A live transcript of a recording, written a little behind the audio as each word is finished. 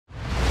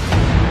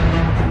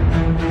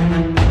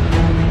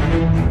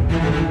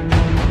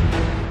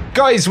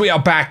Guys, we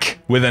are back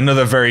with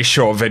another very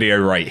short video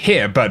right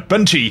here, but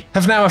Bungie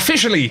have now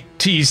officially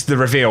teased the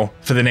reveal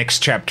for the next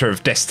chapter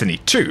of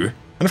Destiny 2.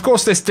 And of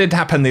course this did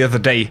happen the other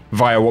day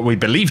via what we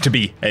believe to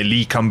be a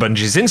leak on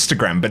Bungie's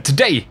Instagram, but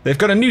today they've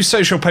got a new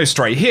social post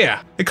right here.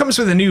 It comes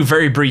with a new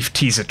very brief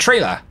teaser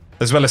trailer,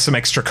 as well as some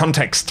extra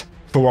context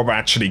for what we're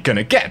actually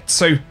gonna get.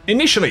 So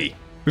initially,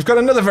 we've got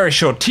another very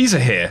short teaser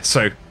here,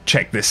 so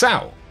check this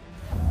out.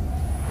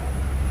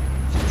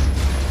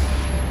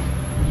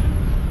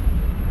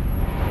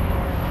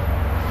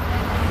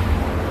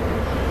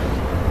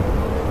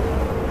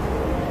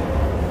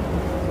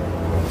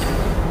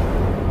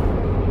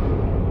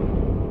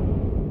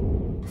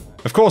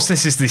 Of course,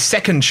 this is the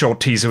second short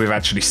teaser we've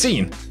actually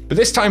seen, but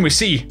this time we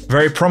see,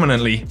 very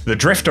prominently, the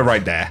Drifter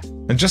right there.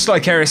 And just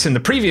like Eris in the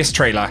previous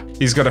trailer,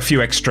 he's got a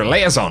few extra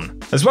layers on,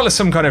 as well as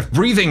some kind of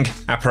breathing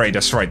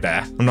apparatus right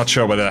there. I'm not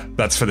sure whether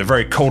that's for the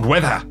very cold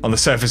weather on the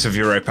surface of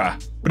Europa.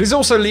 But he's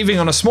also leaving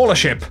on a smaller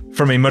ship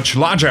from a much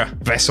larger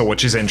vessel,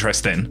 which is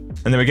interesting.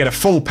 And then we get a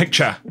full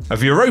picture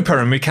of Europa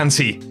and we can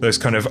see those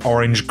kind of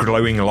orange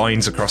glowing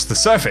lines across the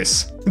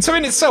surface. And so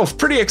in itself,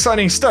 pretty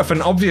exciting stuff,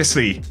 and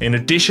obviously, in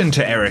addition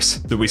to Eris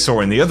that we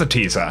saw in the other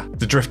teaser,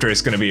 the Drifter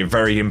is going to be a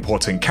very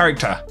important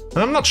character.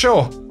 And I'm not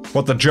sure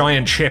what the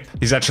giant ship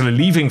he's actually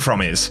leaving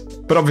from is,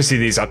 but obviously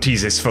these are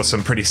teasers for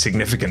some pretty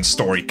significant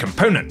story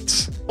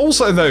components.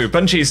 Also though,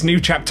 Bungie's new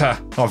chapter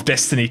of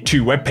Destiny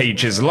 2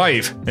 webpage is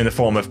live in the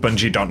form of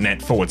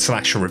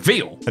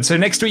bungie.net/reveal. And so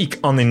next week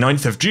on the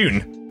 9th of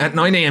June, at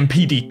 9 AM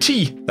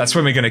PDT, that's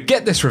when we're going to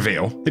get this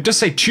reveal. It does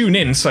say tune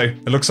in, so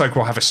it looks like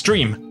we'll have a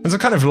stream. There's a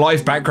kind of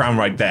live background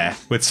right there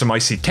with some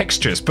icy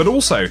textures, but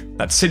also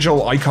that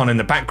sigil icon in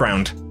the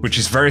background, which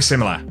is very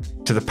similar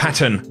to the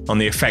pattern on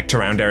the effect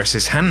around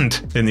Eris's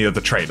hand in the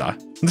other trailer.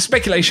 And the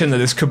speculation that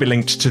this could be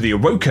linked to the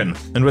Awoken,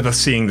 and with us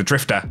seeing the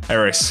Drifter,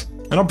 Eris,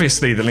 and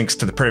obviously the links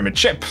to the Pyramid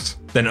ships,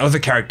 then other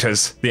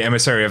characters, the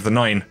Emissary of the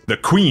Nine, the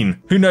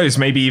Queen, who knows,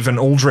 maybe even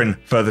Aldrin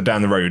further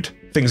down the road.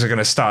 Things are going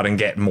to start and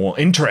get more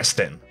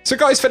interesting. So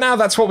guys, for now,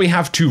 that's what we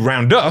have to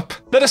round up.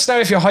 Let us know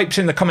if you're hyped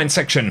in the comment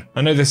section.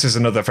 I know this is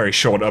another very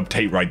short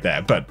update right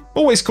there, but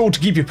always cool to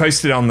keep you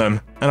posted on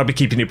them, and I'll be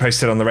keeping you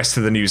posted on the rest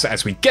of the news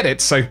as we get it,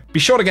 so be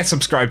sure to get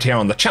subscribed here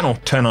on the channel,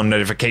 turn on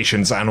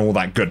notifications and all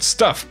that good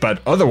stuff. But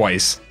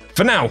otherwise,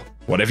 for now,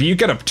 whatever you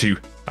get up to,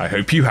 I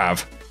hope you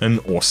have an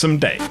awesome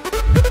day.